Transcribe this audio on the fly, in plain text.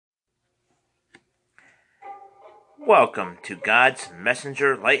Welcome to God's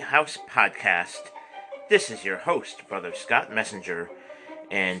Messenger Lighthouse Podcast. This is your host, Brother Scott Messenger,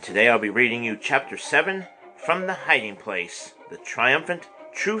 and today I'll be reading you Chapter 7 from The Hiding Place, The Triumphant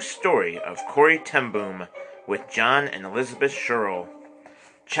True Story of Corrie Ten Boom with John and Elizabeth Sherrill.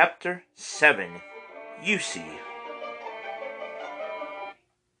 Chapter 7, Eusie.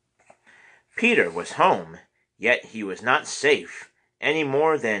 Peter was home, yet he was not safe, any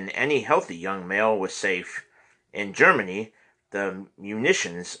more than any healthy young male was safe. In Germany, the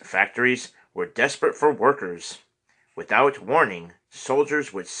munitions factories were desperate for workers. Without warning,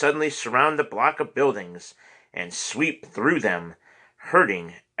 soldiers would suddenly surround a block of buildings and sweep through them,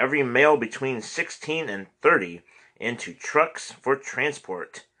 herding every male between 16 and 30 into trucks for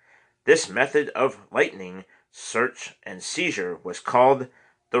transport. This method of lightning search and seizure was called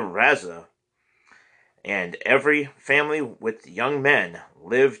the raza, and every family with young men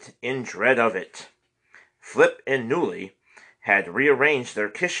lived in dread of it. Flip and Newly had rearranged their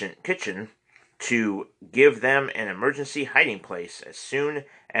kitchen to give them an emergency hiding place as soon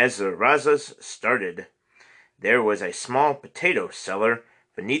as the razas started. There was a small potato cellar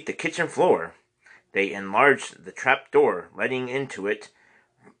beneath the kitchen floor. They enlarged the trap door, letting into it,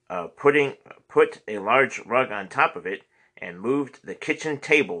 put a large rug on top of it, and moved the kitchen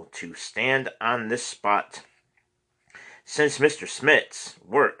table to stand on this spot. Since Mr. Smith's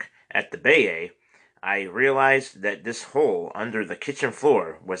work at the Bay, I realized that this hole under the kitchen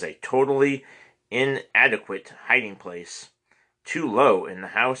floor was a totally inadequate hiding place. Too low in the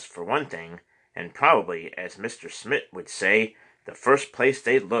house for one thing, and probably, as Mr. Smith would say, the first place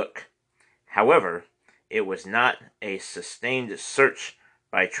they'd look. However, it was not a sustained search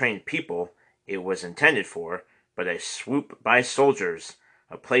by trained people it was intended for, but a swoop by soldiers,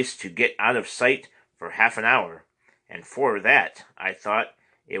 a place to get out of sight for half an hour, and for that, I thought,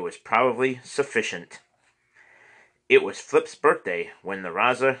 it was probably sufficient. It was Flip's birthday when the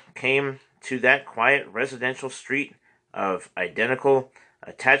Raza came to that quiet residential street of identical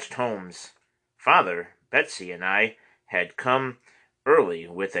attached homes. Father, Betsy, and I had come early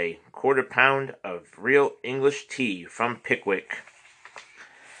with a quarter-pound of real English tea from Pickwick.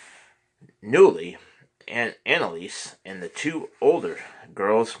 Newly, and Annalise and the two older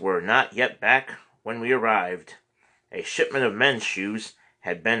girls were not yet back when we arrived. A shipment of men's shoes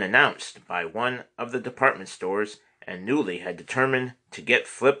had been announced by one of the department stores, and Newly had determined to get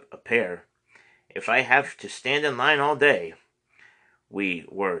Flip a pair. If I have to stand in line all day. We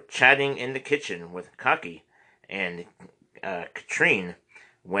were chatting in the kitchen with Cocky and Katrine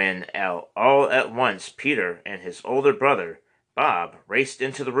when all at once Peter and his older brother, Bob, raced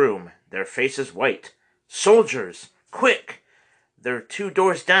into the room, their faces white. "Soldiers! Quick! They're 2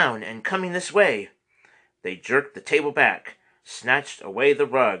 doors down and coming this way." They jerked the table back, snatched away the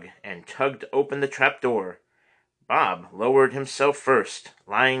rug, and tugged open the trap-door. Bob lowered himself first,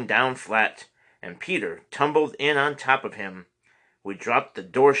 lying down flat, and Peter tumbled in on top of him. We dropped the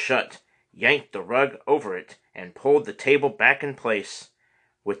door shut, yanked the rug over it, and pulled the table back in place.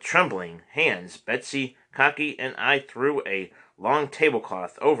 With trembling hands, Betsy, Cocky, and I threw a long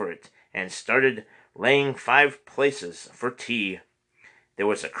tablecloth over it and started laying 5 places for tea. There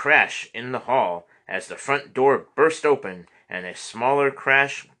was a crash in the hall as the front door burst open, and a smaller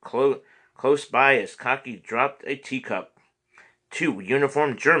crash close by as Cocky dropped a teacup. 2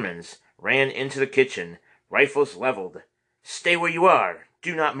 uniformed Germans ran into the kitchen, rifles leveled. "Stay where you are!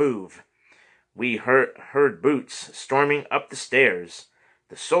 Do not move!" We heard boots storming up the stairs.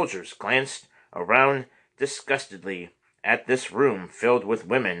 The soldiers glanced around disgustedly at this room filled with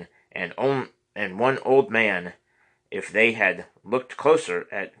women and one old man. If they had looked closer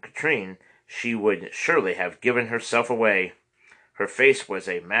at Katrine, she would surely have given herself away. Her face was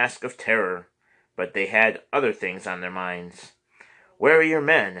a mask of terror, but they had other things on their minds. "Where are your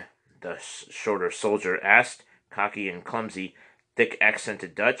men?" the shorter soldier asked, Cocky and clumsy,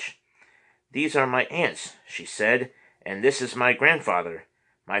 thick-accented Dutch. "These are my aunts," she said, "and this is my grandfather.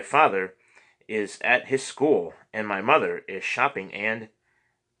 My father is at his school, and my mother is shopping, and—"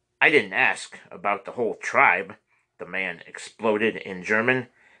 "I didn't ask about the whole tribe," the man exploded in German.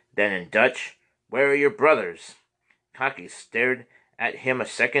 Then in Dutch, "Where are your brothers?" Cocky stared at him a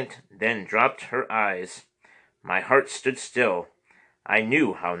second, then dropped her eyes. My heart stood still. I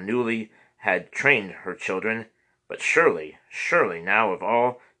knew how Newly had trained her children, but surely now of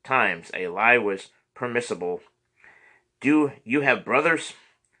all times a lie was permissible. "Do you have brothers?"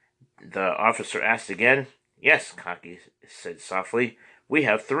 the officer asked again. "Yes," Cocky said softly. "We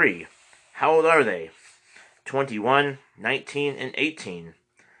have 3. How old are they?" 21, 19, and 18.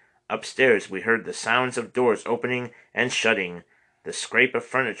 Upstairs we heard the sounds of doors opening and shutting, the scrape of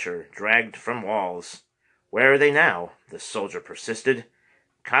furniture dragged from walls. Where are they now? The soldier persisted.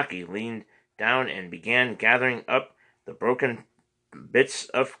 Cocky leaned down and began gathering up the broken bits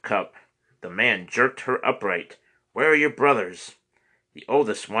of cup. The man jerked her upright. Where are your brothers? The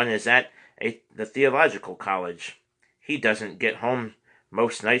oldest one is at the theological college. He doesn't get home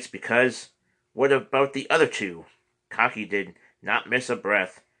most nights because... What about the other two? Cocky did not miss a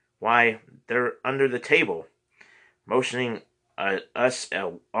breath. Why, they're under the table. Motioning us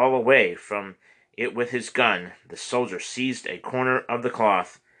all away from it with his gun, the soldier seized a corner of the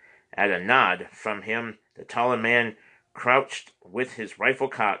cloth. At a nod from him, the taller man crouched with his rifle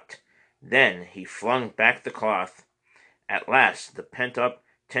cocked. Then he flung back the cloth. At last, the pent-up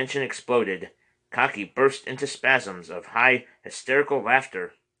tension exploded. Cocky burst into spasms of high, hysterical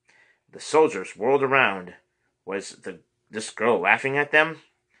laughter. The soldiers whirled around. Was this girl laughing at them?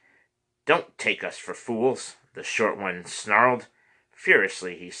 Don't take us for fools, the short one snarled.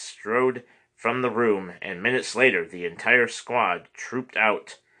 Furiously he strode from the room, and minutes later the entire squad trooped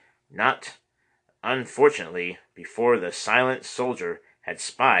out. Not, unfortunately, before the silent soldier had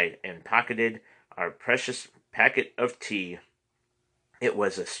spied and pocketed our precious packet of tea. It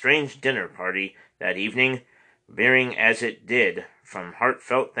was a strange dinner party that evening, veering as it did from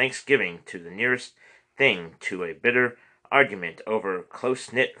heartfelt thanksgiving to the nearest thing to a bitter argument over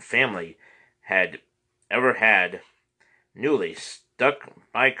close-knit family had ever had. Newly stuck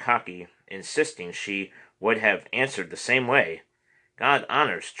by Cocky, insisting she would have answered the same way. God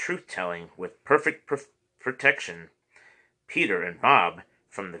honors truth-telling with perfect protection. Peter and Bob,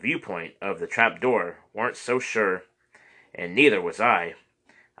 from the viewpoint of the trapdoor, weren't so sure, and neither was I.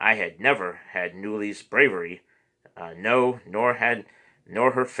 I had never had Newly's bravery, nor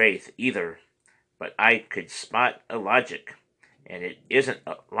her faith either, but I could spot a logic, and it isn't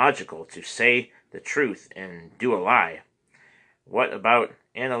logical to say the truth and do a lie. What about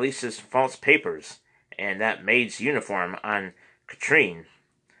Annalise's false papers, and that maid's uniform on Katrine?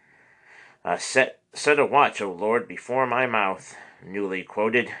 Set a watch, O Lord, before my mouth, Newly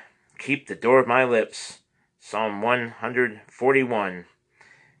quoted. Keep the door of my lips, Psalm 141.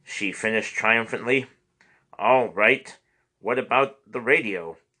 She finished triumphantly. All right, what about the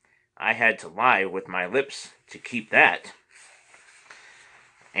radio? I had to lie with my lips to keep that.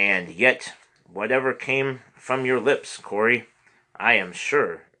 And yet, whatever came from your lips, Corrie, I am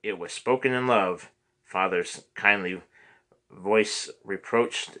sure it was spoken in love. Father's kindly voice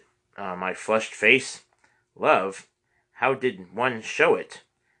reproached my flushed face. Love? How did one show it?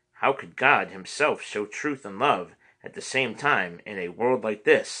 How could God himself show truth and love at the same time in a world like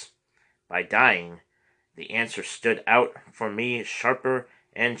this? By dying. The answer stood out for me sharper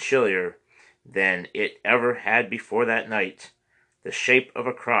and chillier than it ever had before that night. The shape of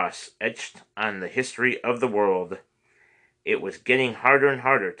a cross etched on the history of the world. It was getting harder and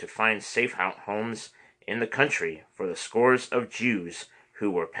harder to find safe homes in the country for the scores of Jews who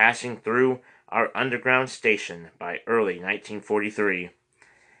were passing through our underground station by early 1943.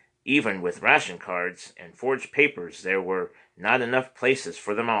 Even with ration cards and forged papers, there were not enough places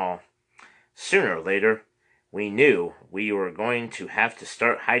for them all. Sooner or later, we knew we were going to have to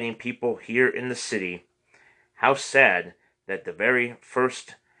start hiding people here in the city. How sad that the very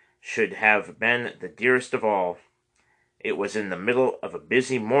first should have been the dearest of all. It was in the middle of a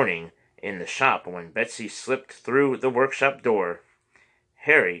busy morning in the shop when Betsy slipped through the workshop door.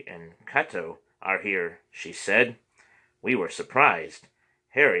 Harry and Cato are here, she said. We were surprised.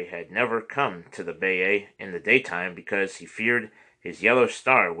 Harry had never come to the Bay in the daytime because he feared his yellow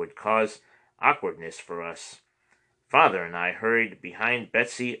star would cause awkwardness for us. Father and I hurried behind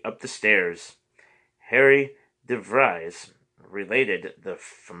Betsy up the stairs. Harry DeVries related the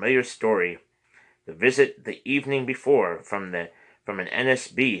familiar story. The visit the evening before from an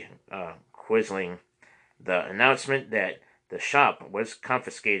NSB quizzling. The announcement that the shop was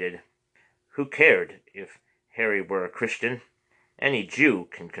confiscated. Who cared if Harry were a Christian? Any Jew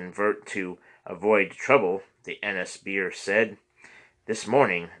can convert to avoid trouble, the NSBer said. This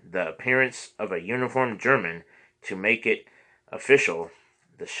morning, the appearance of a uniformed German to make it official.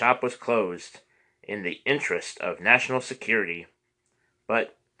 The shop was closed in the interest of national security.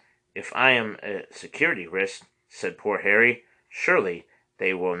 But if I am a security risk, said poor Harry, surely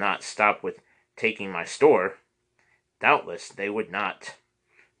they will not stop with taking my store. Doubtless they would not.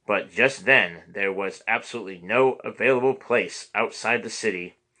 But just then there was absolutely no available place outside the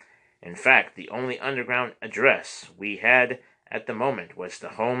city. In fact, the only underground address we had at the moment was the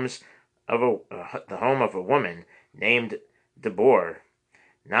home of a woman named DeBoer,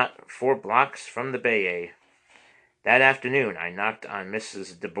 not 4 blocks from the Bay. That afternoon I knocked on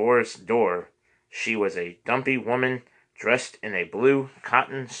Mrs. DeBoer's door. She was a dumpy woman dressed in a blue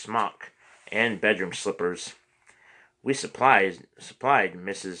cotton smock and bedroom slippers. We supplied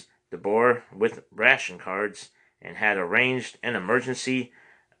Mrs. DeBoer with ration cards and had arranged an emergency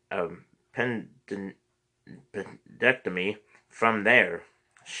appendectomy. From there,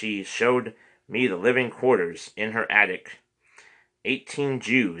 she showed me the living quarters in her attic. 18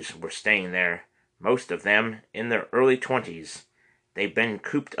 Jews were staying there, most of them in their early 20s. They've been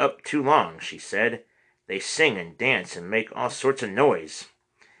cooped up too long, she said. They sing and dance and make all sorts of noise.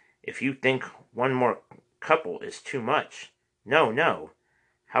 If you think one more couple is too much, no, no.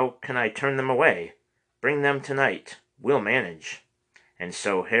 How can I turn them away? Bring them tonight. We'll manage. And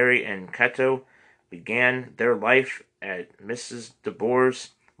so Harry and Cato began their life at Mrs.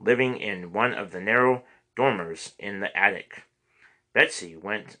 DeBoer's, living in one of the narrow dormers in the attic. Betsy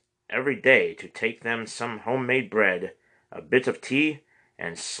went every day to take them some homemade bread, a bit of tea,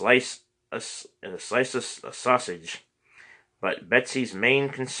 and a slice of sausage. But Betsy's main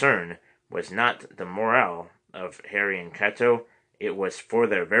concern was not the morale of Harry and Cato, it was for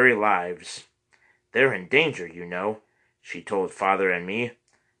their very lives. They're in danger, you know, she told Father and me.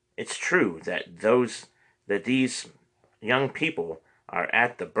 It's true that these young people are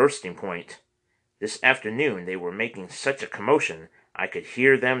at the bursting point. This afternoon they were making such a commotion I could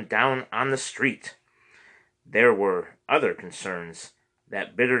hear them down on the street. There were other concerns.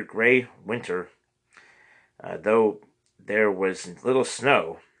 That bitter gray winter, though there was little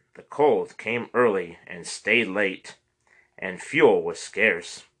snow, the cold came early and stayed late, and fuel was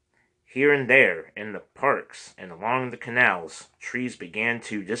scarce. Here and there, in the parks and along the canals, trees began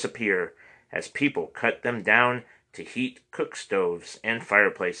to disappear as people cut them down to heat cook stoves and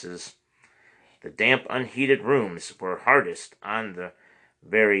fireplaces. The damp, unheated rooms were hardest on the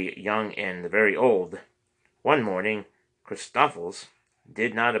very young and the very old. One morning, Christophels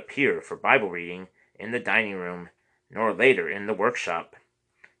did not appear for Bible reading in the dining room, nor later in the workshop.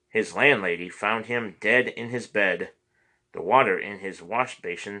 His landlady found him dead in his bed, the water in his wash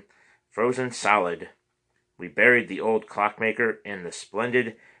basin frozen solid. We buried the old clockmaker in the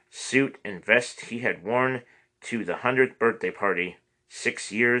splendid suit and vest he had worn to the 100th birthday party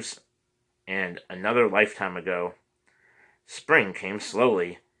 6 years and another lifetime ago. Spring came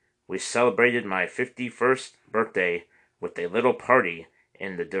slowly. We celebrated my 51st birthday with a little party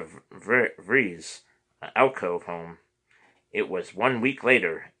in the De Vries alcove home. It was 1 week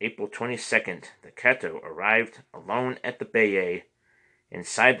later, April 22nd, that Cato arrived alone at the Bayet.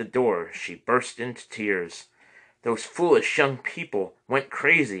 Inside the door, she burst into tears. Those foolish young people went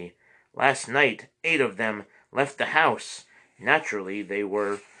crazy. Last night, 8 of them left the house. Naturally, they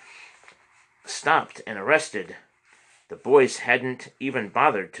were stopped and arrested. The boys hadn't even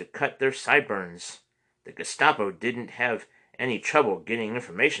bothered to cut their sideburns. The Gestapo didn't have any trouble getting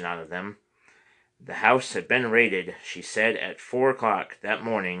information out of them. The house had been raided, she said, at 4 o'clock that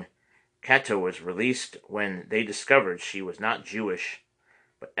morning. Cato was released when they discovered she was not Jewish.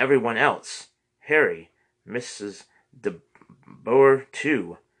 But everyone else, Harry, Mrs. DeBoer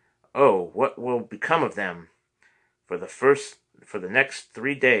too. Oh, what will become of them? For the next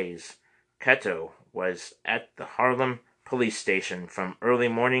 3 days, Cato was at the Haarlem police station from early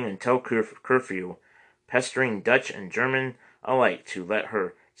morning until curfew, pestering Dutch and German alike to let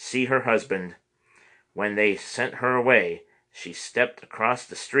her see her husband. When they sent her away, she stepped across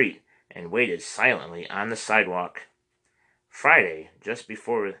the street and waited silently on the sidewalk. Friday, just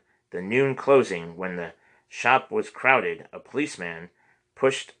before the noon closing, when the shop was crowded, a policeman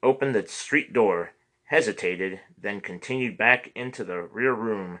pushed open the street door, hesitated, then continued back into the rear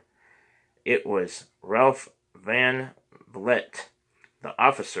room. It was Ralph Van Vliet, the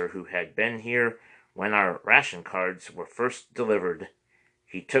officer who had been here when our ration cards were first delivered.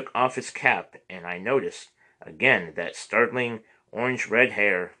 He took off his cap, and I noticed again that startling orange-red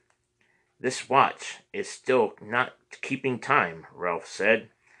hair. This watch is still not keeping time, Ralph said.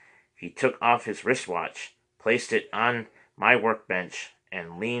 He took off his wristwatch, placed it on my workbench,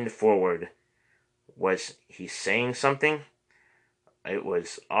 and leaned forward. Was he saying something? It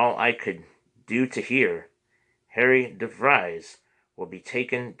was all I could do to hear. Harry de Vries will be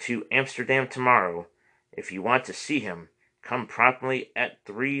taken to Amsterdam tomorrow. If you want to see him, come promptly at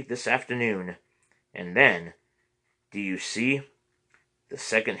 3 this afternoon. And then, do you see? The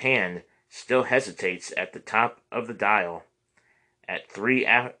second hand still hesitates at the top of the dial. At 3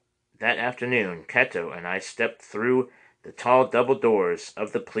 that afternoon, Cato and I stepped through the tall double doors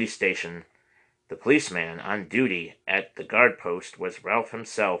of the police station. The policeman on duty at the guard post was Ralph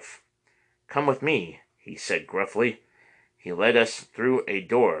himself. Come with me, he said gruffly. He led us through a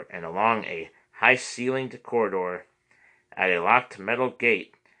door and along a high-ceilinged corridor. At a locked metal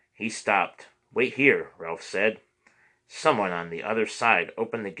gate, he stopped. Wait here, Ralph said. Someone on the other side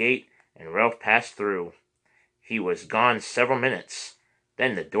opened the gate, and Ralph passed through. He was gone several minutes.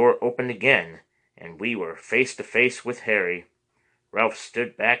 Then the door opened again, and we were face to face with Harry. Ralph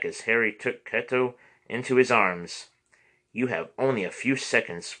stood back as Harry took Cato into his arms. "You have only a few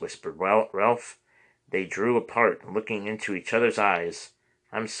seconds," whispered Ralph. They drew apart, looking into each other's eyes.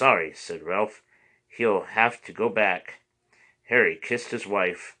 "I'm sorry," said Ralph. "He'll have to go back." Harry kissed his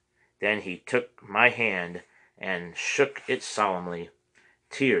wife. Then he took my hand and shook it solemnly.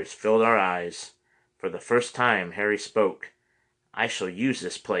 Tears filled our eyes. For the first time Harry spoke. "I shall use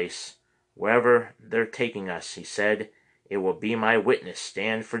this place. Wherever they're taking us," he said, "it will be my witness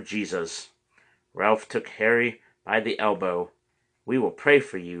stand for Jesus." Ralph took Harry by the elbow. "We will pray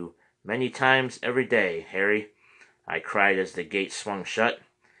for you many times every day, Harry," I cried as the gate swung shut.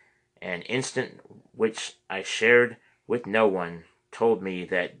 An instant which I shared with no one told me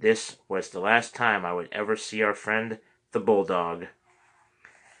that this was the last time I would ever see our friend the bulldog.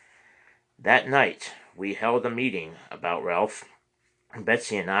 That night we held a meeting about Ralph.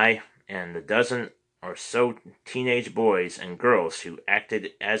 Betsy and I and the dozen or so teenage boys and girls who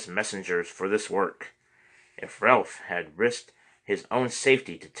acted as messengers for this work. If Ralph had risked his own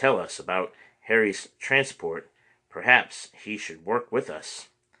safety to tell us about Harry's transport, perhaps he should work with us.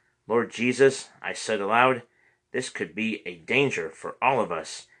 "Lord Jesus," I said aloud, "this could be a danger for all of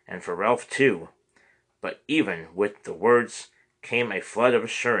us, and for Ralph too." But even with the words came a flood of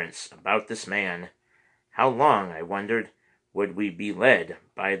assurance about this man. How long, I wondered, would we be led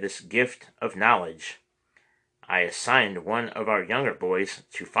by this gift of knowledge? I assigned one of our younger boys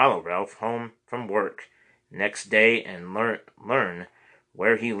to follow Ralph home from work next day and learn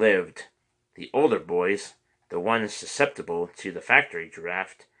where he lived. The older boys, the ones susceptible to the factory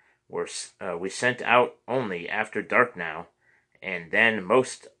draft, we sent out only after dark now, and then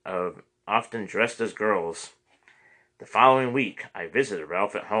often dressed as girls. The following week I visited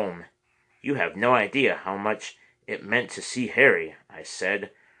Ralph at home. "You have no idea how much it meant to see Harry," I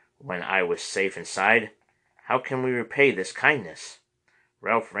said when I was safe inside. "How can we repay this kindness?"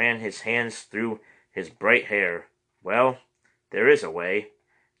 Ralph ran his hands through his bright hair. "Well, there is a way.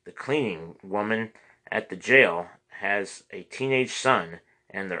 The cleaning woman at the jail has a teenage son,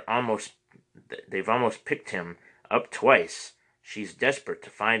 and they've almost picked him up twice. She's desperate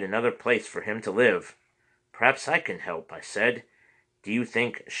to find another place for him to live." "Perhaps I can help," I said. "Do you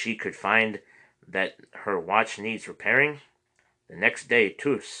think she could find that her watch needs repairing?" The next day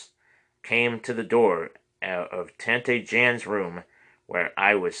Tuss came to the door of Tante Jan's room, where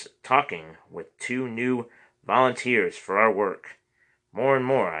I was talking with two new volunteers for our work. More and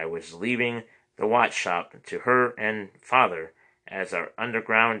more I was leaving the watch shop to her and father, as our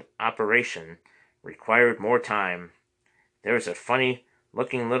underground operation required more time. "There's a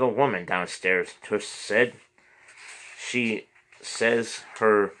funny-looking little woman downstairs," Tuss said. "She says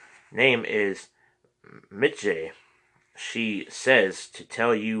her name is Mitje. She says to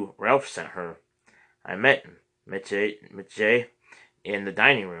tell you Ralph sent her." I met Mitje in the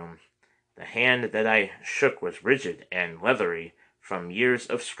dining room. The hand that I shook was rigid and leathery from years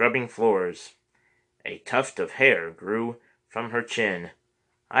of scrubbing floors. A tuft of hair grew from her chin.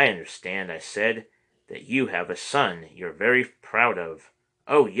 "I understand," I said, "that you have a son you're very proud of."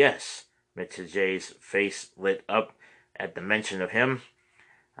 "Oh, yes." Mitje's face lit up at the mention of him.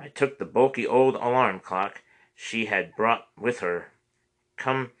 I took the bulky old alarm clock she had brought with her.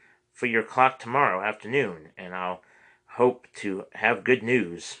 "Come for your clock tomorrow afternoon, and I'll hope to have good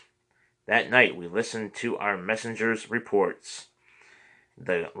news." That night we listened to our messengers' reports.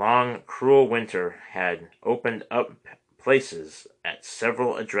 The long, cruel winter had opened up places at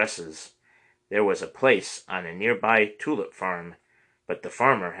several addresses. There was a place on a nearby tulip farm, but the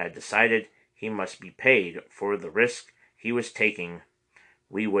farmer had decided he must be paid for the risk he was taking.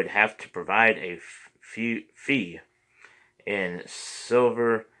 We would have to provide a fee in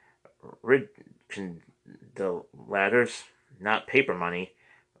silver ladders, not paper money,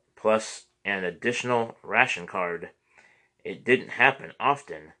 plus an additional ration card. It didn't happen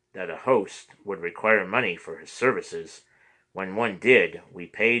often that a host would require money for his services. When one did, we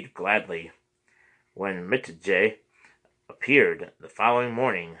paid gladly. When Mitje appeared the following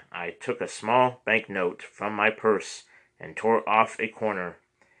morning, I took a small banknote from my purse and tore off a corner.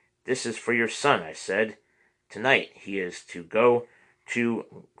 "This is for your son," I said. "Tonight he is to go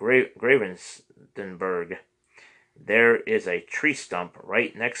to Gravensdenburg. There is a tree stump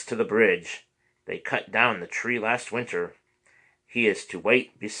right next to the bridge. They cut down the tree last winter. He is to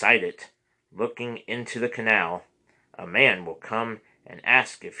wait beside it, looking into the canal. A man will come and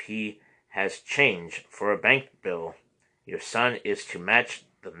ask if he has change for a bank bill. Your son is to match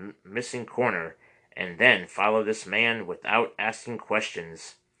the missing corner, and then follow this man without asking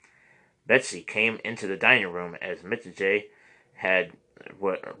questions." Betsy came into the dining room as Mitje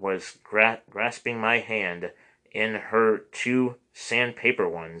was grasping my hand in her two sandpaper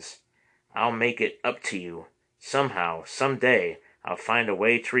ones. "I'll make it up to you. Somehow, some day, I'll find a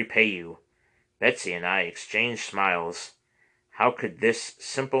way to repay you." Betsy and I exchanged smiles. How could this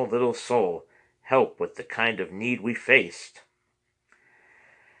simple little soul help with the kind of need we faced?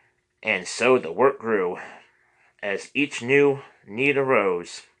 And so the work grew. As each new need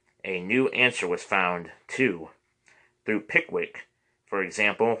arose, a new answer was found, too. Through Pickwick, for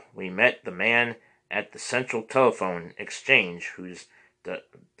example, we met the man at the Central Telephone Exchange whose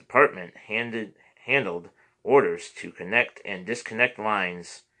department handled orders to connect and disconnect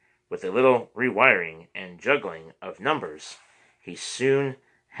lines. With a little rewiring and juggling of numbers, he soon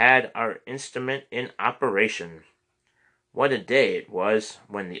had our instrument in operation. What a day it was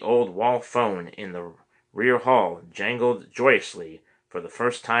when the old wall phone in the rear hall jangled joyously for the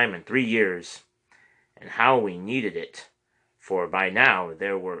first time in 3 years. And how we needed it, for by now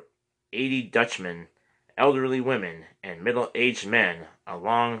there were 80 Dutchmen, elderly women, and middle-aged men,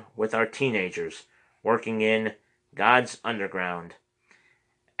 along with our teenagers, working in God's underground,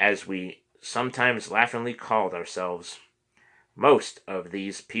 as we sometimes laughingly called ourselves. Most of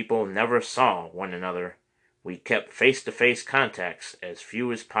these people never saw one another. We kept face-to-face contacts, as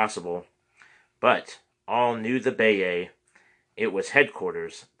few as possible. But all knew the Bayeux. It was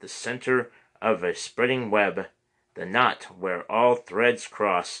headquarters, the center of a spreading web, the knot where all threads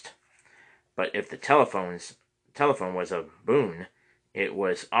crossed. But if the telephone was a boon, it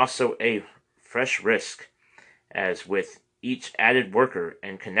was also a fresh risk, as with each added worker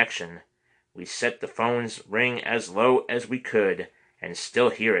and connection, we set the phone's ring as low as we could and still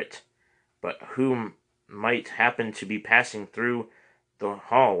hear it. But who might happen to be passing through the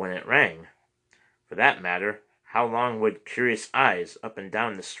hall when it rang? For that matter, how long would curious eyes up and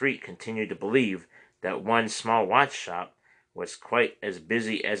down the street continue to believe that one small watch shop was quite as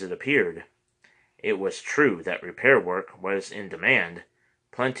busy as it appeared? It was true that repair work was in demand.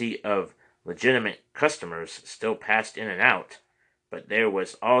 Plenty of legitimate customers still passed in and out, but there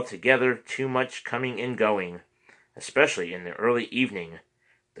was altogether too much coming and going, especially in the early evening.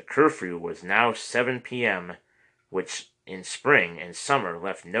 The curfew was now 7 p.m., which in spring and summer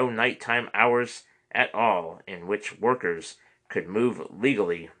left no nighttime hours at all in which workers could move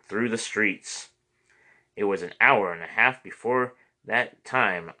legally through the streets. It was an hour and a half before that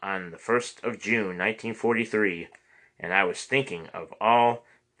time on the 1st of June, 1943, and I was thinking of all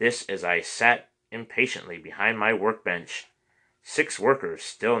this as I sat impatiently behind my workbench. 6 workers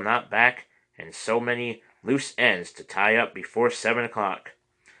still not back, and so many loose ends to tie up before 7 o'clock.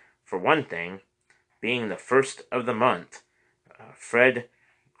 For one thing, being the 1st of the month, Fred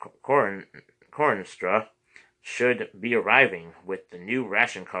Cornstra should be arriving with the new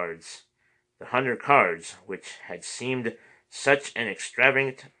ration cards. The 100 cards, which had seemed such an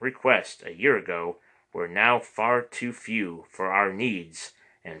extravagant request a year ago, were now far too few for our needs,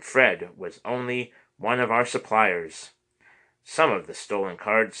 and Fred was only one of our suppliers. Some of the stolen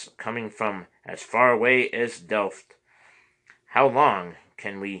cards coming from as far away as Delft. How long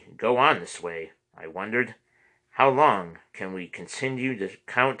can we go on this way? I wondered. How long can we continue to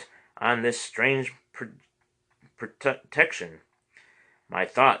count on this strange protection? My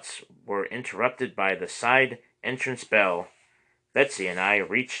thoughts were interrupted by the side entrance bell. Betsy and I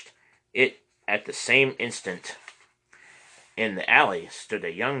reached it at the same instant. In the alley stood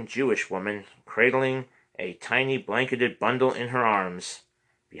a young Jewish woman cradling a tiny blanketed bundle in her arms.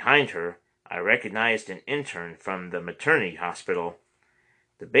 Behind her, I recognized an intern from the maternity hospital.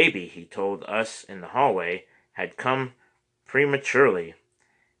 The baby, he told us in the hallway, had come prematurely.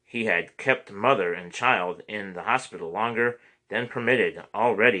 He had kept mother and child in the hospital longer than permitted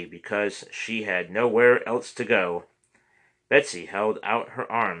already because she had nowhere else to go. Betsy held out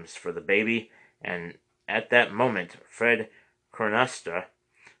her arms for the baby, and at that moment Fred Cornastra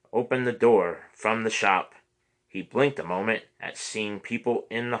opened the door from the shop. He blinked a moment at seeing people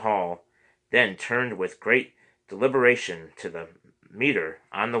in the hall, then turned with great deliberation to the meter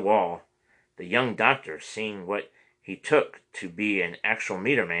on the wall. The young doctor, seeing what he took to be an actual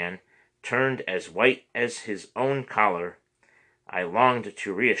meter man, turned as white as his own collar. I longed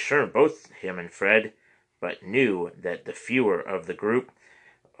to reassure both him and Fred, but knew that the fewer of the group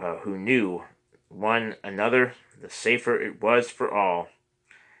who knew one another, the safer it was for all.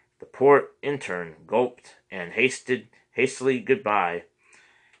 The poor intern gulped and hastily goodbye,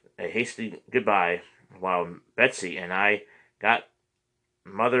 while Betsy and I got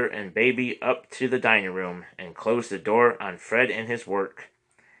mother and baby up to the dining room and closed the door on Fred and his work.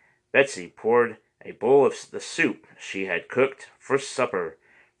 Betsy poured a bowl of the soup she had cooked for supper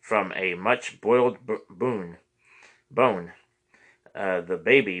from a much boiled bone. The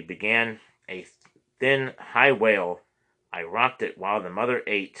baby began a thin, high wail. I rocked it while the mother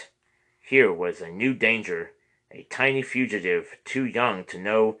ate. Here was a new danger, a tiny fugitive too young to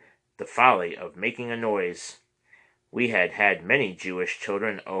know the folly of making a noise. We had had many Jewish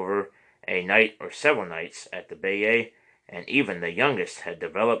children over a night or several nights at the Bayet, and even the youngest had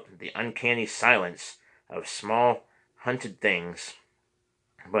developed the uncanny silence of small hunted things.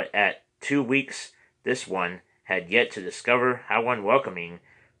 But at 2 weeks this one had yet to discover how unwelcoming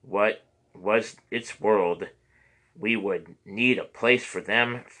what was its world. We would need a place for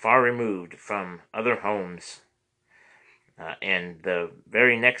them far removed from other homes. And the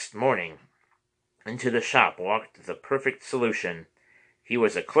very next morning, into the shop walked the perfect solution. He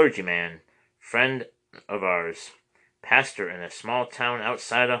was a clergyman, friend of ours, pastor in a small town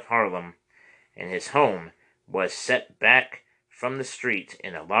outside of Harlem, and his home was set back from the street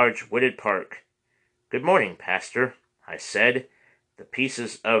in a large wooded park. "Good morning, Pastor," I said, the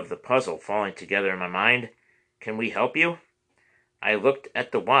pieces of the puzzle falling together in my mind. "Can we help you?" I looked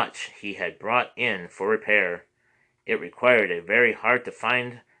at the watch he had brought in for repair. It required a very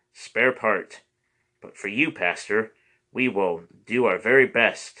hard-to-find spare part. "But for you, Pastor, we will do our very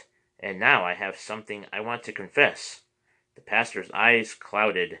best. And now I have something I want to confess." The pastor's eyes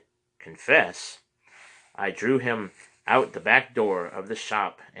clouded. "Confess?" I drew him out the back door of the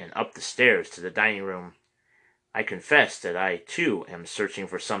shop and up the stairs to the dining room. "I confess that I, too, am searching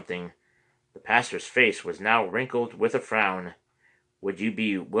for something." The pastor's face was now wrinkled with a frown. "Would you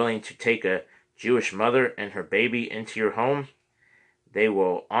be willing to take a Jewish mother and her baby into your home? They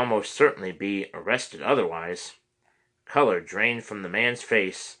will almost certainly be arrested otherwise." Color drained from the man's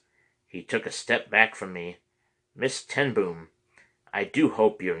face. He took a step back from me. "Miss Ten Boom, I do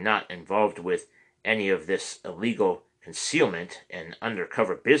hope you're not involved with any of this illegal concealment and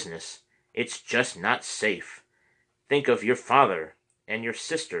undercover business. It's just not safe. Think of your father and your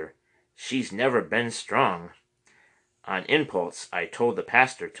sister. She's never been strong." On impulse, I told the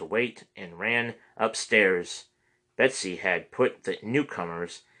pastor to wait and ran upstairs. Betsy had put the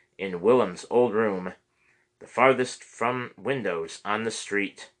newcomers in Willem's old room, the farthest from windows on the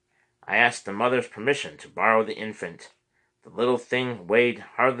street. I asked the mother's permission to borrow the infant. The little thing weighed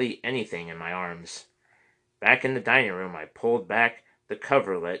hardly anything in my arms. Back in the dining room, I pulled back the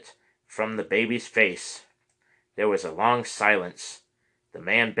coverlet from the baby's face. There was a long silence. The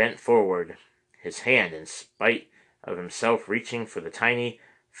man bent forward, his hand, in spite of himself, reaching for the tiny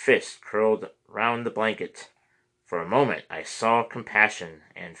fist curled round the blanket. For a moment I saw compassion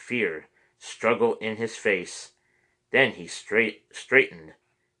and fear struggle in his face. Then he straightened.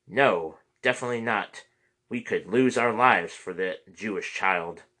 "No, definitely not. We could lose our lives for that Jewish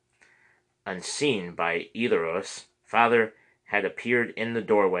child." Unseen by either of us, Father had appeared in the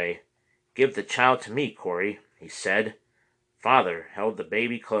doorway. "Give the child to me, Corrie," he said. Father held the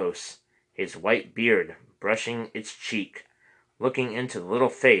baby close, his white beard brushing its cheek, looking into the little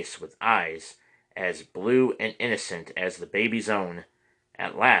face with eyes as blue and innocent as the baby's own.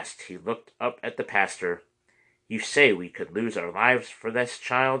 At last he looked up at the pastor. "You say we could lose our lives for this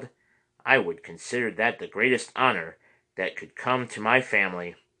child? I would consider that the greatest honor that could come to my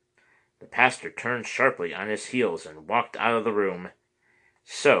family." The pastor turned sharply on his heels and walked out of the room.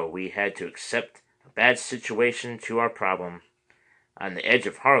 So we had to accept a bad situation to our problem. On the edge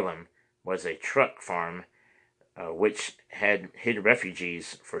of Harlem was a truck farm which had hid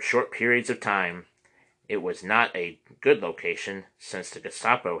refugees for short periods of time. It was not a good location, since the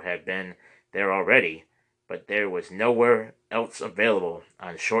Gestapo had been there already, but there was nowhere else available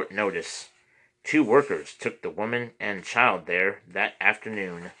on short notice. 2 workers took the woman and child there that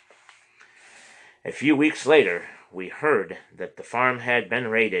afternoon. A few weeks later, we heard that the farm had been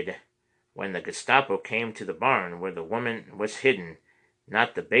raided. When the Gestapo came to the barn where the woman was hidden,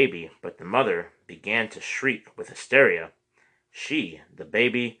 not the baby, but the mother, began to shriek with hysteria. She, the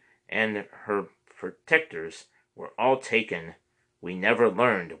baby, and her protectors were all taken. We never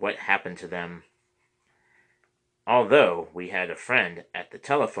learned what happened to them. Although we had a friend at the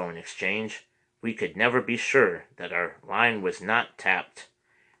telephone exchange, we could never be sure that our line was not tapped.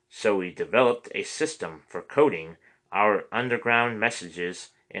 So we developed a system for coding our underground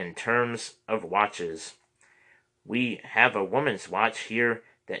messages in terms of watches. We have a woman's watch here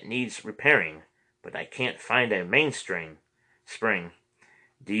that needs repairing, but I can't find a mainspring.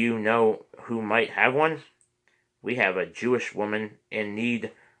 Do you know who might have one? We have a Jewish woman in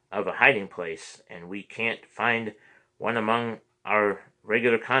need of a hiding place, and we can't find one among our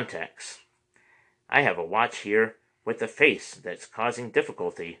regular contacts. I have a watch here with a face that's causing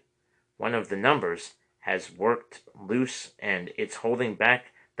difficulty. One of the numbers has worked loose and it's holding back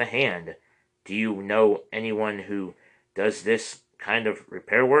the hand. Do you know anyone who does this kind of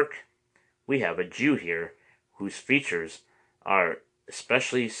repair work? We have a Jew here whose features are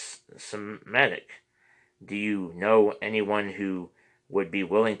especially somatic. Do you know anyone who would be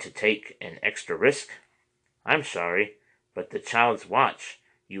willing to take an extra risk? I'm sorry, but the child's watch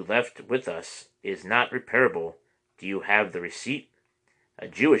you left with us is not repairable. Do you have the receipt? A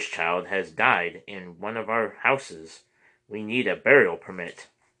Jewish child has died in one of our houses. We need a burial permit.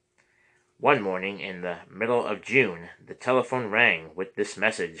 One morning in the middle of June, the telephone rang with this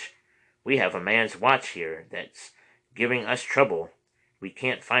message. We have a man's watch here that's giving us trouble. We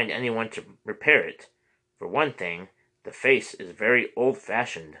can't find anyone to repair it. For one thing, the face is very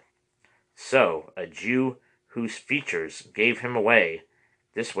old-fashioned. So, a Jew whose features gave him away.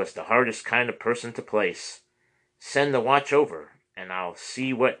 This was the hardest kind of person to place. Send the watch over, and I'll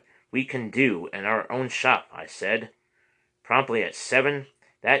see what we can do in our own shop, I said. Promptly at 7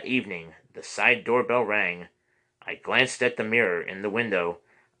 that evening, the side doorbell rang. I glanced at the mirror in the window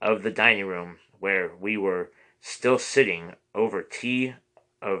of the dining room, where we were still sitting over tea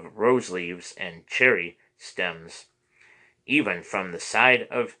of rose leaves and cherry stems. Even from the side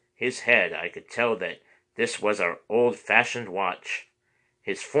of his head I could tell that this was our old-fashioned watch.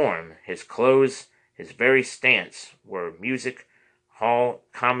 His form, his clothes, his very stance were music hall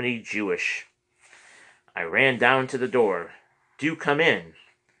comedy Jewish. I ran down to the door. Do come in.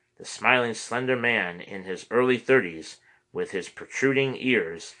 The smiling slender man in his early 30s, with his protruding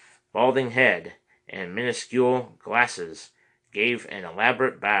ears, balding head, and minuscule glasses, gave an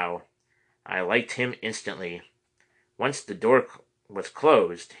elaborate bow. I liked him instantly. Once the door was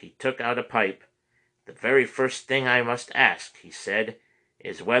closed, he took out a pipe. The very first thing I must ask, he said,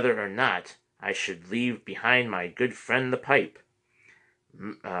 is whether or not I should leave behind my good friend the pipe.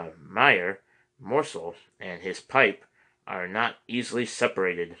 Meyer, Morsel, and his pipe are not easily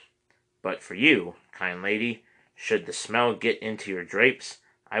separated. But for you, kind lady, should the smell get into your drapes,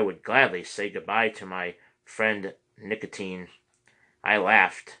 I would gladly say goodbye to my friend Nicotine. I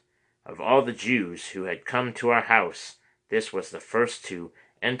laughed. Of all the Jews who had come to our house, this was the first to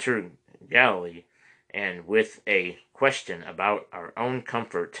enter Galilee, and with a question about our own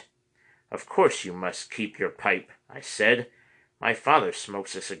comfort. Of course you must keep your pipe, I said. My father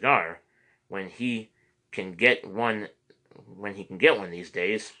smokes a cigar when he can get one these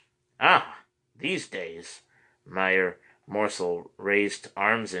days. Ah, these days. Meyer Morsel raised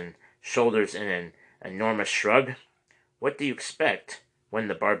arms and shoulders in an enormous shrug. What do you expect when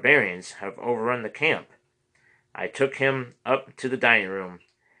the barbarians have overrun the camp? I took him up to the dining room.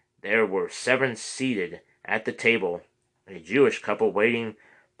 There were 7 seated at the table, a Jewish couple waiting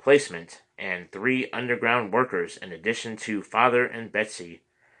placement, and 3 underground workers in addition to Father and Betsy.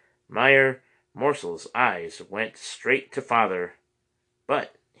 Meyer Morsel's eyes went straight to Father.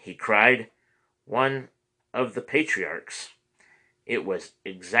 But, he cried, one of the patriarchs. It was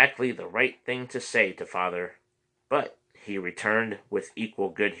exactly the right thing to say to Father. But, he returned with equal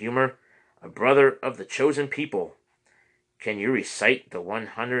good humor, a brother of the chosen people. Can you recite the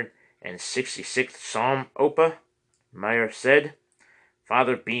 166th Psalm, Opa? Meyer said.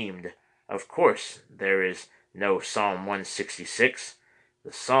 Father beamed. Of course there is no Psalm 166.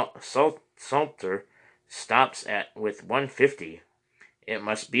 The Psalter stops with 150. It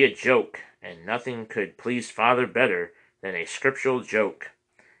must be a joke, and nothing could please Father better than a scriptural joke.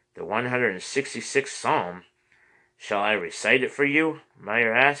 The 166th Psalm. Shall I recite it for you?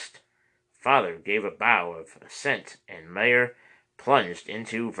 Meyer asked. Father gave a bow of assent, and Meyer plunged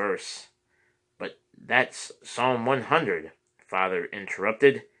into verse. But that's Psalm 100, Father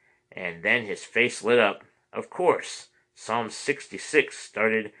interrupted, and then his face lit up. Of course, Psalm 66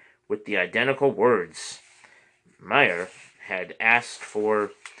 started with the identical words. Meyer had asked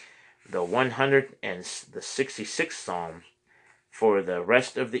for the 166th Psalm. For the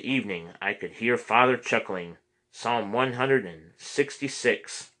rest of the evening I could hear Father chuckling. Psalm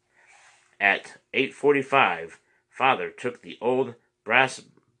 166. At 8:45, Father took the old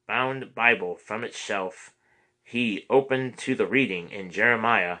brass-bound Bible from its shelf. He opened to the reading in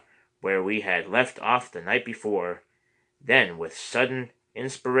Jeremiah, where we had left off the night before. Then, with sudden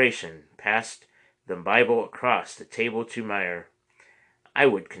inspiration, passed the Bible across the table to Meyer. I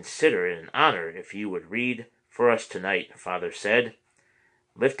would consider it an honor if you would read for us tonight, Father said.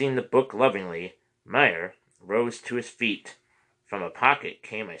 Lifting the book lovingly, Meyer rose to his feet. From a pocket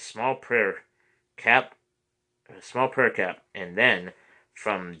came a small prayer cap, and then,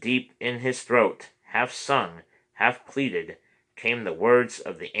 from deep in his throat, half sung, half pleaded, came the words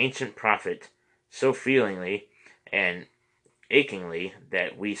of the ancient prophet, so feelingly and achingly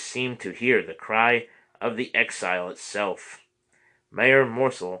that we seemed to hear the cry of the exile itself. Mayor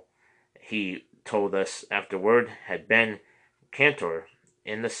Morsel, he told us afterward, had been cantor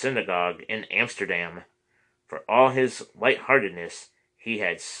in the synagogue in Amsterdam. For all his light-heartedness, he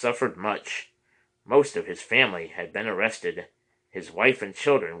had suffered much. Most of his family had been arrested. His wife and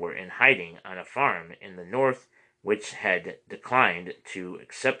children were in hiding on a farm in the north, which had declined to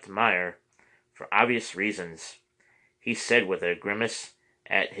accept Meyer for obvious reasons. He said with a grimace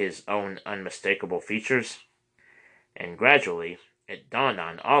at his own unmistakable features. And gradually it dawned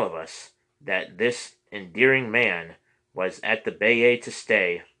on all of us that this endearing man was at the Bay to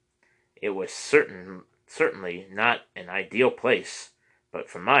stay. It was certainly not an ideal place, but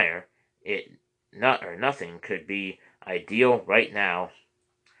for Meyer, nothing could be ideal right now.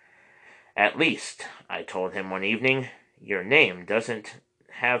 At least, I told him one evening, your name doesn't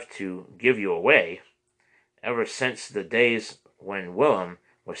have to give you away. Ever since the days when Willem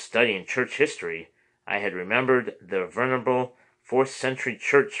was studying church history, I had remembered the venerable 4th-century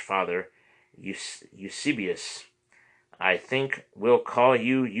church father Eusebius. I think we'll call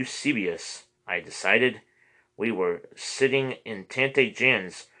you Eusebius, I decided. We were sitting in Tante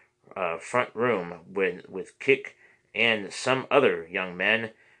Jan's front room with Kik and some other young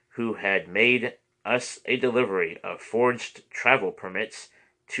men who had made us a delivery of forged travel permits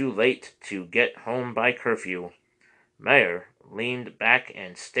too late to get home by curfew. Meyer leaned back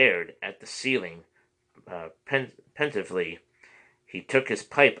and stared at the ceiling pensive. He took his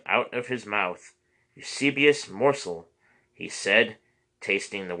pipe out of his mouth. Eusebius Morsel, he said,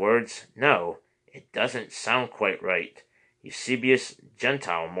 tasting the words. No, it doesn't sound quite right. Eusebius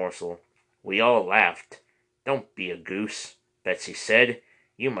Gentile Morsel. We all laughed. Don't be a goose, Betsy said.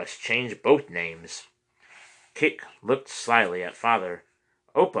 You must change both names. Kik looked slyly at Father.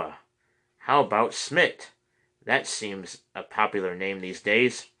 Opa, how about Smit? That seems a popular name these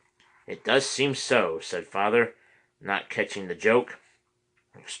days. It does seem so, said Father, not catching the joke.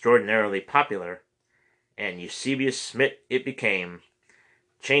 Extraordinarily popular, and Eusebius Smit it became.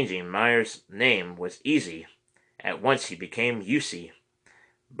 Changing Meyer's name was easy. At once he became Eusie.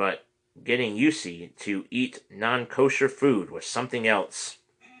 But getting Eusie to eat non-kosher food was something else.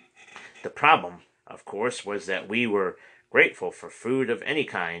 The problem, of course, was that we were grateful for food of any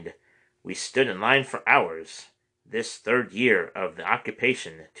kind. We stood in line for hours, this 3rd year of the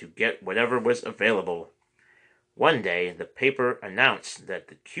occupation, to get whatever was available. One day, the paper announced that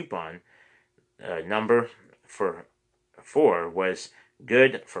the coupon number for 4 was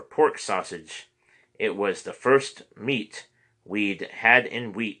good for pork sausage. It was the first meat we'd had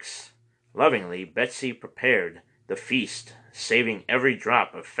in weeks. Lovingly, Betsy prepared the feast, saving every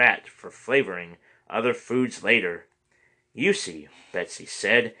drop of fat for flavoring other foods later. Eusie, Betsy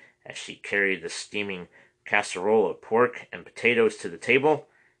said, as she carried the steaming casserole of pork and potatoes to the table,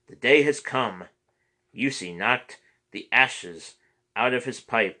 the day has come. Eusie knocked the ashes out of his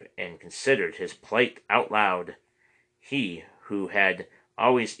pipe and considered his plight out loud. He, who had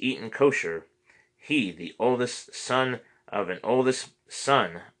always eaten kosher, he, the oldest son of a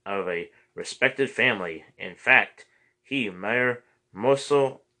respected family. In fact, he, Meyer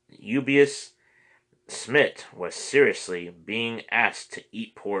Morsel Eusebius Smit, was seriously being asked to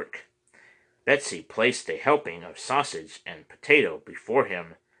eat pork. Betsy placed a helping of sausage and potato before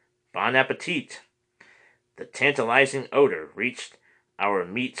him. Bon appetit! The tantalizing odor reached our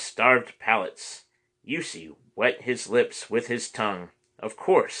meat-starved palates. Eusie wet his lips with his tongue. Of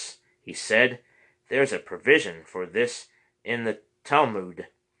course, he said, there's a provision for this in the Talmud.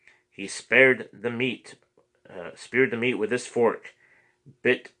 He speared the meat with his fork,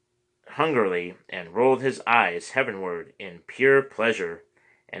 bit hungrily, and rolled his eyes heavenward in pure pleasure.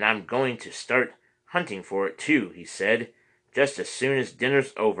 And I'm going to start hunting for it too, he said, just as soon as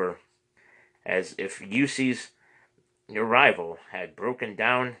dinner's over. As if Eusie's arrival had broken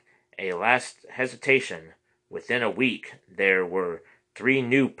down a last hesitation, within a week there were 3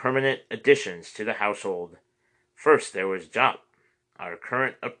 new permanent additions to the household. First there was Jop, our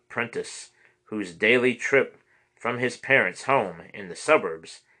current apprentice, whose daily trip from his parents' home in the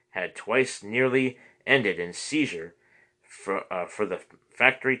suburbs had twice nearly ended in seizure for the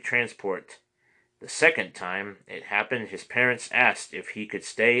factory transport. The second time it happened, his parents asked if he could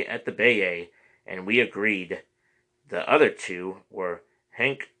stay at the Bay, and we agreed. The other 2 were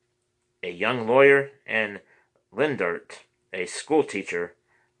Henk, a young lawyer, and Lindart, a schoolteacher.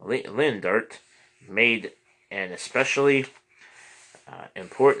 Lindart made an especially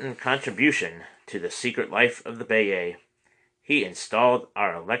important contribution to the secret life of the Bay. He installed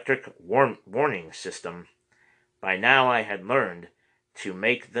our electric warning system. By now I had learned to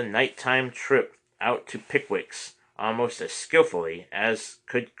make the nighttime trip out to Pickwick's almost as skillfully as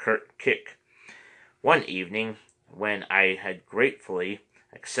could Kik. One evening, when I had gratefully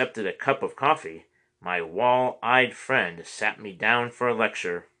accepted a cup of coffee, my wall-eyed friend sat me down for a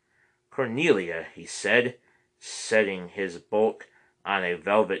lecture. "Cornelia," he said, setting his bulk on a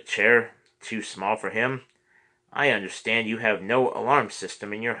velvet chair too small for him, "I understand you have no alarm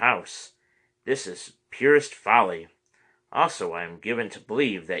system in your house. This is purest folly. Also, I am given to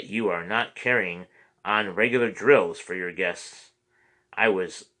believe that you are not carrying on regular drills for your guests." I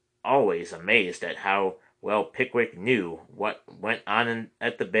was always amazed at how well Pickwick knew what went on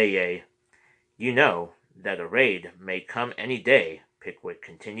at the Bayet. "You know that a raid may come any day," Pickwick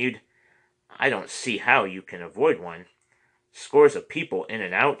continued. "I don't see how you can avoid one. Scores of people in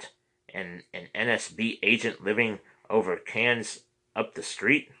and out, and an NSB agent living over cans up the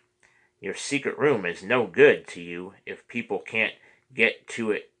street. Your secret room is no good to you if people can't get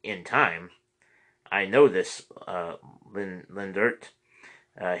to it in time. I know this, Lindert.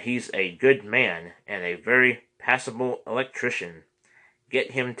 He's a good man and a very passable electrician.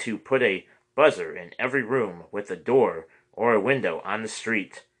 Get him to put a buzzer in every room with a door or a window on the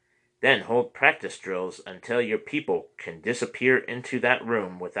street. Then hold practice drills until your people can disappear into that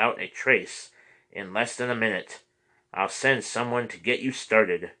room without a trace in less than a minute. I'll send someone to get you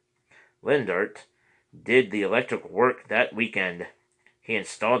started." Lindart did the electric work that weekend. He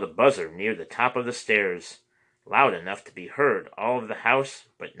installed a buzzer near the top of the stairs, loud enough to be heard all of the house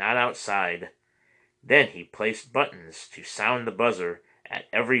but not outside. Then he placed buttons to sound the buzzer at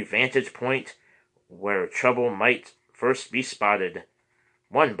every vantage point where trouble might first be spotted.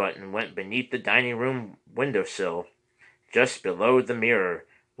 One button went beneath the dining room windowsill, just below the mirror,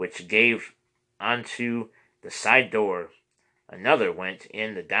 which gave onto the side door. Another went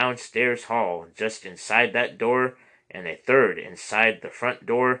in the downstairs hall, just inside that door, and a third inside the front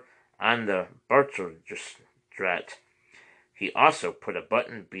door on the Bartelstraat. He also put a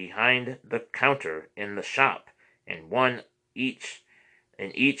button behind the counter in the shop, and one in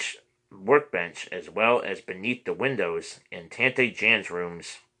each workbench, as well as beneath the windows in Tante Jan's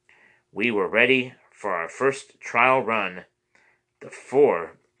rooms. We were ready for our first trial run. The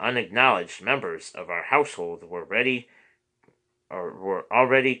 4 unacknowledged members of our household were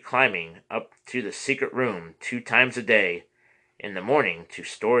already climbing up to the secret room 2 times a day, in the morning to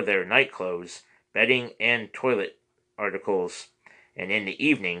store their night clothes, bedding, and toilet articles, and in the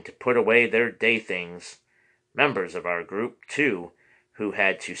evening to put away their day things. Members of our group, too, who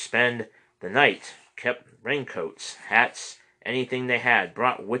had to spend the night, kept raincoats, hats, anything they had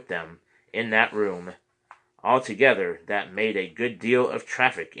brought with them in that room. Altogether, that made a good deal of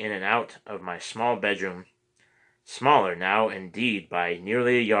traffic in and out of my small bedroom. Smaller now, indeed, by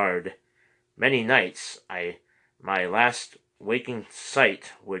nearly a yard. Many nights my last waking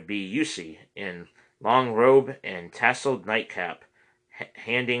sight would be Eusie in long robe and tasseled nightcap,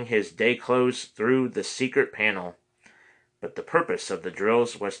 handing his day clothes through the secret panel. But the purpose of the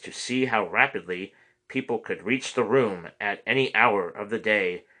drills was to see how rapidly people could reach the room at any hour of the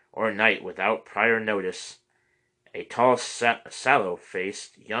day or night without prior notice. A tall,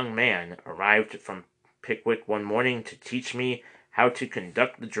 sallow-faced young man arrived from Pickwick one morning to teach me how to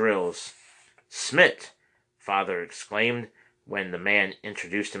conduct the drills. "Smith," Father exclaimed when the man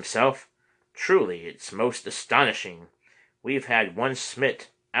introduced himself. "Truly, it's most astonishing. We've had one Smith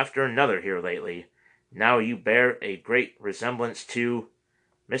after another here lately. Now you bear a great resemblance to—"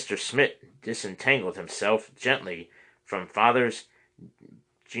 Mr. Smith disentangled himself gently from Father's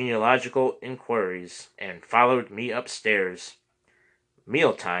genealogical inquiries and followed me upstairs.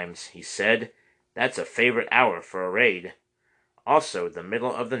 "Meal times," he said. "That's a favorite hour for a raid. Also the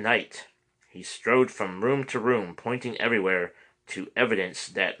middle of the night." He strode from room to room, pointing everywhere to evidence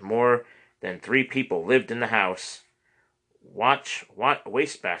that more than 3 people lived in the house. "Watch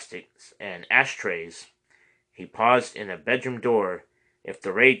wastebaskets and ashtrays." He paused in a bedroom door. "If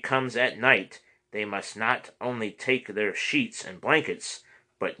the raid comes at night, they must not only take their sheets and blankets,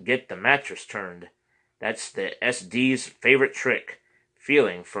 but get the mattress turned. That's the SD's favorite trick,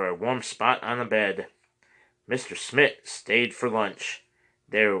 feeling for a warm spot on the bed." Mr. Smith stayed for lunch.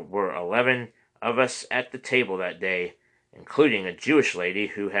 There were 11 of us at the table that day, including a Jewish lady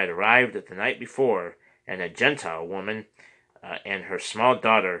who had arrived the night before, and a Gentile woman and her small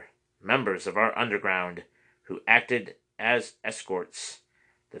daughter, members of our underground, who acted as escorts.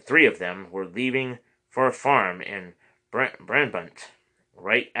 The 3 of them were leaving for a farm in Brabant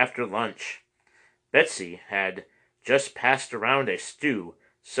right after lunch. Betsy had just passed around a stew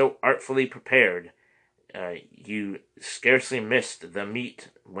so artfully prepared you scarcely missed the meat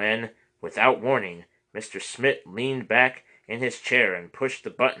when, without warning, Mr. Smith leaned back in his chair and pushed the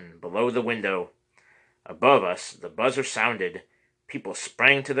button below the window. Above us the buzzer sounded. People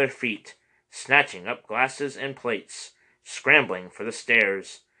sprang to their feet, snatching up glasses and plates, scrambling for the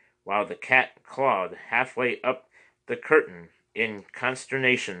stairs, while the cat clawed halfway up the curtain in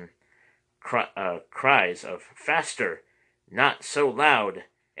consternation. Cries of "Faster! Not so loud!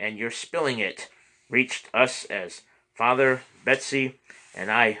 And you're spilling it!" reached us as Father, Betsy,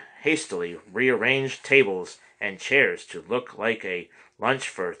 and I hastily rearranged tables and chairs to look like a lunch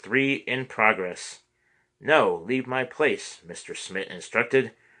for three in progress. "No, leave my place," Mr. Smith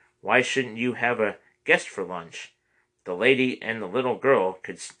instructed. "Why shouldn't you have a guest for lunch? The lady and the little girl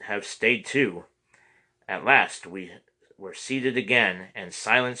could have stayed too." At last we were seated again, and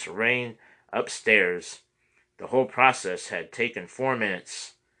silence reigned upstairs. The whole process had taken 4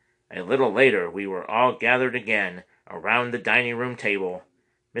 minutes. A little later we were all gathered again around the dining room table.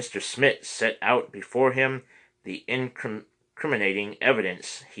 Mr. Smith set out before him the incriminating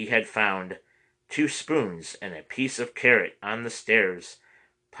evidence he had found: 2 spoons and a piece of carrot on the stairs,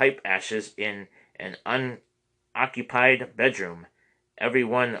 pipe ashes in an unoccupied bedroom.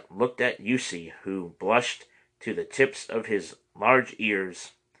 Everyone looked at Eusie, who blushed to the tips of his large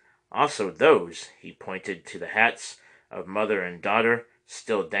ears. Also those, he pointed to the hats of mother and daughter,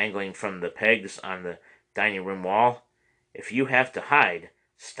 still dangling from the pegs on the dining room wall. "If you have to hide,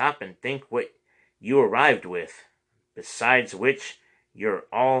 stop and think what you arrived with. Besides which, you're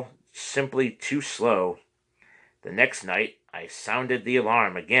all simply too slow." The next night I sounded the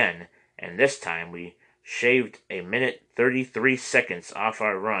alarm again, and this time we shaved a minute 33 seconds off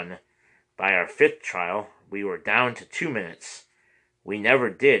our run. By our 5th trial, we were down to 2 minutes. We never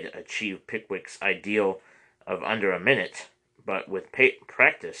did achieve Pickwick's ideal of under a minute, but with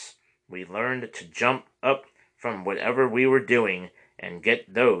practice we learned to jump up from whatever we were doing and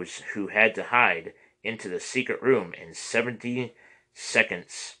get those who had to hide into the secret room in 70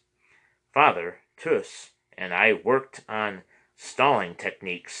 seconds. Father, Tuss, and I worked on stalling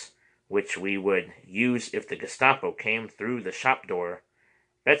techniques, which we would use if the Gestapo came through the shop door.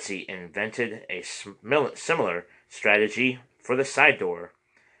 Betsy invented a similar strategy for the side door.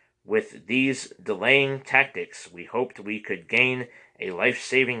 With these delaying tactics, we hoped we could gain a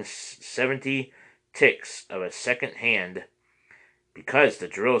life-saving 70 ticks of a second hand. Because the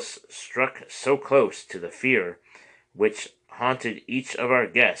drills struck so close to the fear which haunted each of our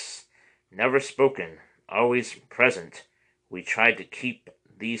guests, never spoken, always present, we tried to keep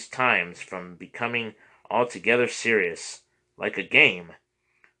these times from becoming altogether serious. Like a game,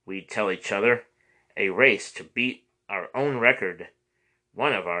 we'd tell each other, a race to beat our own record.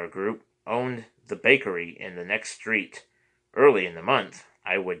 One of our group owned the bakery in the next street. Early in the month,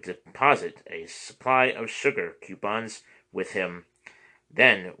 I would deposit a supply of sugar coupons with him.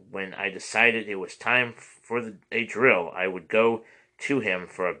 Then, when I decided it was time for a drill, I would go to him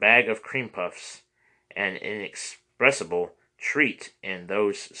for a bag of cream puffs, an inexpressible treat in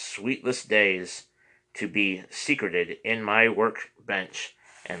those sweetless days, to be secreted in my workbench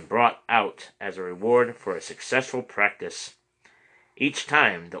and brought out as a reward for a successful practice. Each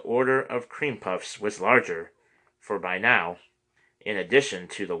time the order of cream puffs was larger, for by now, in addition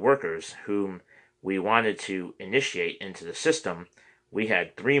to the workers whom we wanted to initiate into the system, we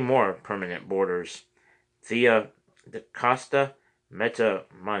had 3 more permanent boarders: Thea DaCosta, Meta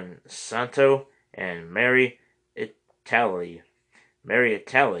Monsanto, and Mary Italy. Mary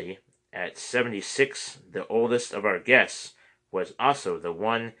Italy, at 76, the oldest of our guests, was also the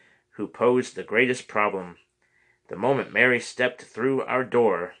one who posed the greatest problem. The moment Mary stepped through our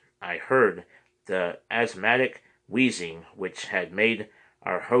door, I heard the asthmatic wheezing which had made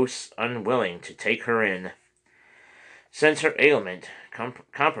our hosts unwilling to take her in. Since her ailment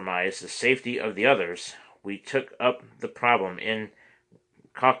compromised the safety of the others, we took up the problem in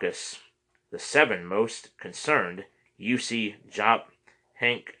caucus. The 7 most concerned, Eusie, Jop,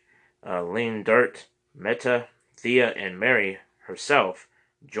 Hank, Leandart, Meta, Thea, and Mary herself,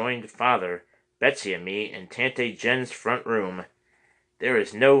 joined Father, Betsy, and me in Tante Jen's front room. "There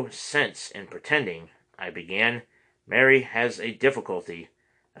is no sense in pretending," I began. "Mary has a difficulty,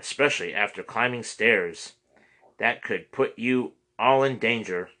 especially after climbing stairs. That could put you all in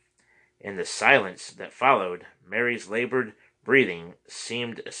danger." In the silence that followed, Mary's labored breathing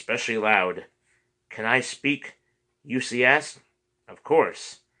seemed especially loud. "Can I speak?" Eusie asked. "Of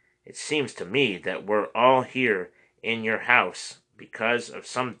course. It seems to me that we're all here in your house because of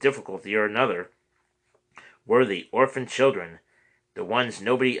some difficulty or another. We're the orphan children, the ones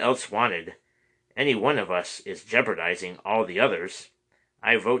nobody else wanted. Any one of us is jeopardizing all the others.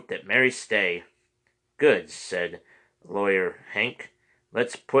 I vote that Mary stay." "Good," said Lawyer Hank.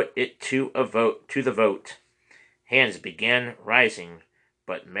 "Let's put it to the vote." Hands began rising,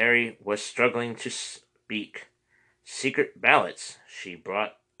 but Mary was struggling to speak. "Secret ballots," she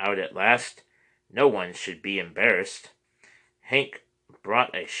brought out at last. No one should be embarrassed. Hank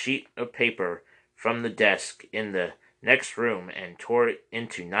brought a sheet of paper from the desk in the next room and tore it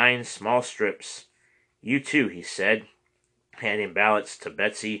into 9 small strips. You too, he said, handing ballots to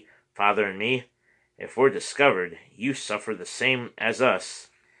Betsy, Father, and me. If we're discovered, you suffer the same as us.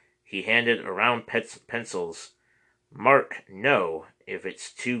 He handed around pencils. Mark no, if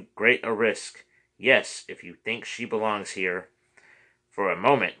it's too great a risk. Yes, if you think she belongs here. For a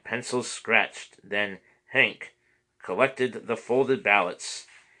moment, pencils scratched. Then Hank collected the folded ballots.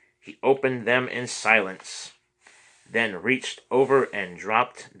 He opened them in silence, then reached over and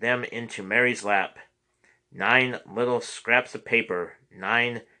dropped them into Mary's lap. 9 little scraps of paper,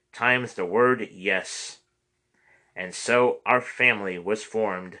 9 times the word yes. And so our family was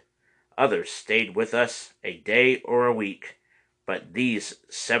formed. Others stayed with us a day or a week, but these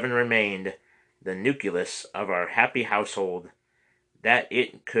 7 remained, the nucleus of our happy household. That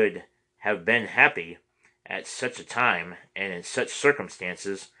it could have been happy at such a time and in such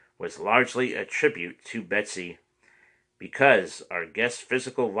circumstances was largely a tribute to Betsy. Because our guests'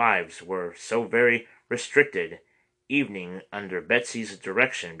 physical lives were so very restricted, evening under Betsy's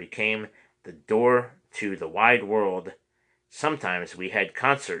direction became the door to the wide world. Sometimes we had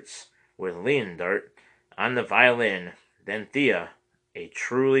concerts with Leonard on the violin, then Thea, a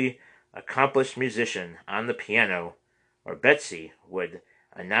truly accomplished musician, on the piano, or Betsy would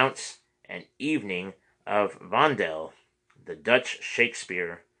announce an evening of Vondel, the Dutch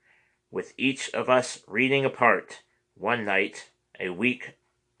Shakespeare, with each of us reading a part. One night a week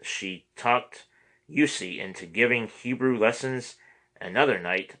she talked Eusie into giving Hebrew lessons. Another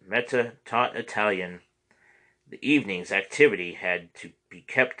night Meta taught Italian. The evening's activity had to be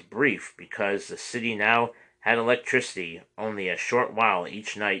kept brief because the city now had electricity only a short while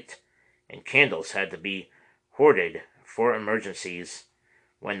each night, and candles had to be hoarded for emergencies.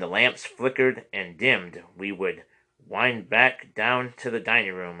 When the lamps flickered and dimmed, we would wind back down to the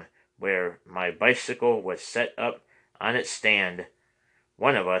dining room, where my bicycle was set up on its stand.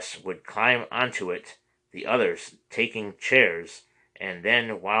 One of us would climb onto it, the others taking chairs, and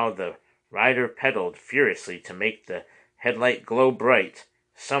then while the rider pedaled furiously to make the headlight glow bright,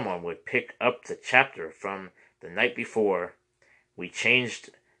 someone would pick up the chapter from the night before. We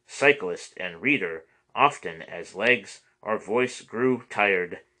changed cyclist and reader often as legs or voice grew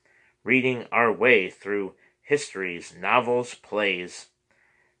tired, reading our way through histories, novels, plays.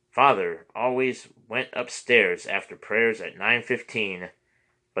 Father always went upstairs after prayers at 9:15,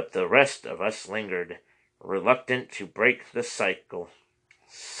 but the rest of us lingered, reluctant to break the cycle.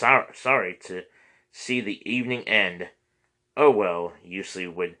 Sorry to see the evening end. Oh well, Eusie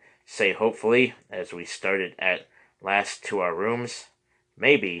would say hopefully as we started at last to our rooms.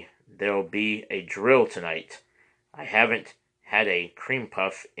 Maybe there'll be a drill tonight. I haven't had a cream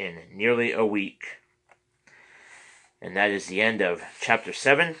puff in nearly a week. And that is the end of Chapter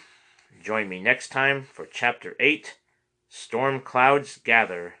 7. Join me next time for Chapter 8, Storm Clouds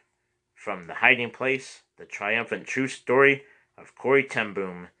Gather, from The Hiding Place, The Triumphant True Story of Corrie Ten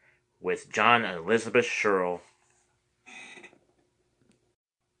Boom, with John and Elizabeth Sherrill.